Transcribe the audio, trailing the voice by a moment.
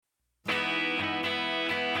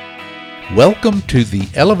Welcome to the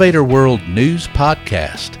Elevator World News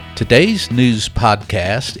Podcast. Today's news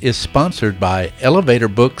podcast is sponsored by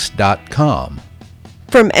ElevatorBooks.com.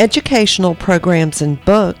 From educational programs and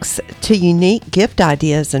books to unique gift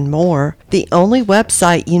ideas and more, the only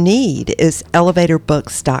website you need is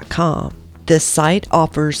ElevatorBooks.com. This site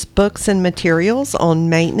offers books and materials on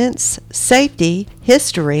maintenance, safety,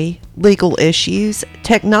 history, legal issues,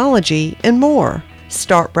 technology, and more.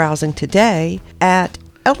 Start browsing today at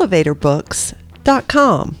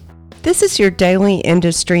ElevatorBooks.com. This is your daily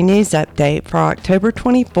industry news update for October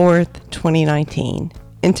 24th, 2019.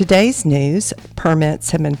 In today's news,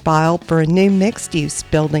 permits have been filed for a new mixed-use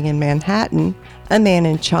building in Manhattan. A man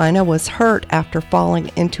in China was hurt after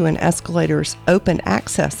falling into an escalator's open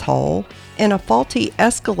access hole, and a faulty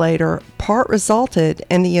escalator part resulted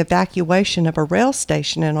in the evacuation of a rail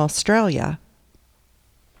station in Australia.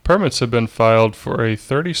 Permits have been filed for a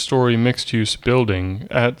 30-story mixed-use building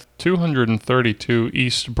at 232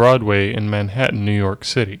 East Broadway in Manhattan, New York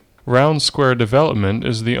City. Round Square Development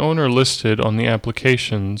is the owner listed on the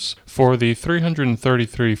applications for the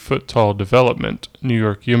 333-foot-tall development, New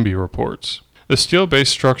York YIMBY reports. The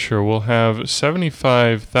steel-based structure will have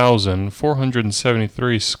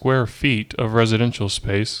 75,473 square feet of residential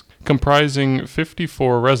space, comprising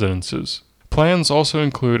 54 residences. Plans also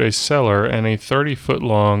include a cellar and a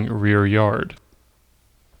 30-foot-long rear yard.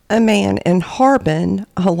 A man in Harbin,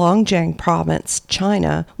 Heilongjiang Province,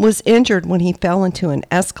 China, was injured when he fell into an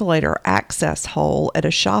escalator access hole at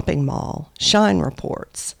a shopping mall, Shine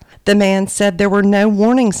reports. The man said there were no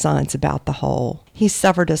warning signs about the hole. He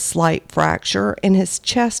suffered a slight fracture, and his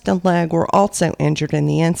chest and leg were also injured in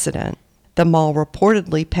the incident. The mall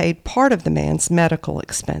reportedly paid part of the man's medical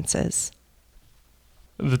expenses.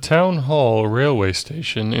 The Town Hall railway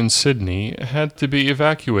station in Sydney had to be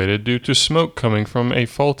evacuated due to smoke coming from a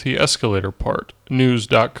faulty escalator part,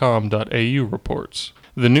 news.com.au reports.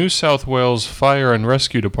 The New South Wales Fire and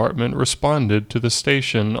Rescue Department responded to the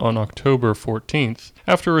station on October 14th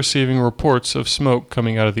after receiving reports of smoke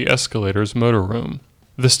coming out of the escalator's motor room.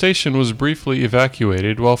 The station was briefly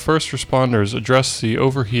evacuated while first responders addressed the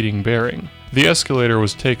overheating bearing. The escalator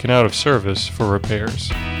was taken out of service for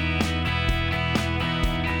repairs.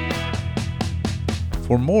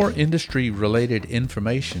 For more industry-related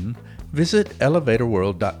information, visit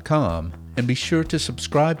ElevatorWorld.com and be sure to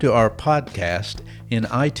subscribe to our podcast in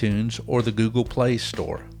iTunes or the Google Play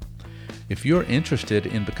Store. If you're interested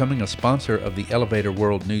in becoming a sponsor of the Elevator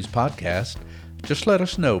World News Podcast, just let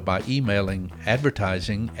us know by emailing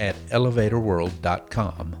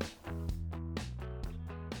advertising@elevatorworld.com.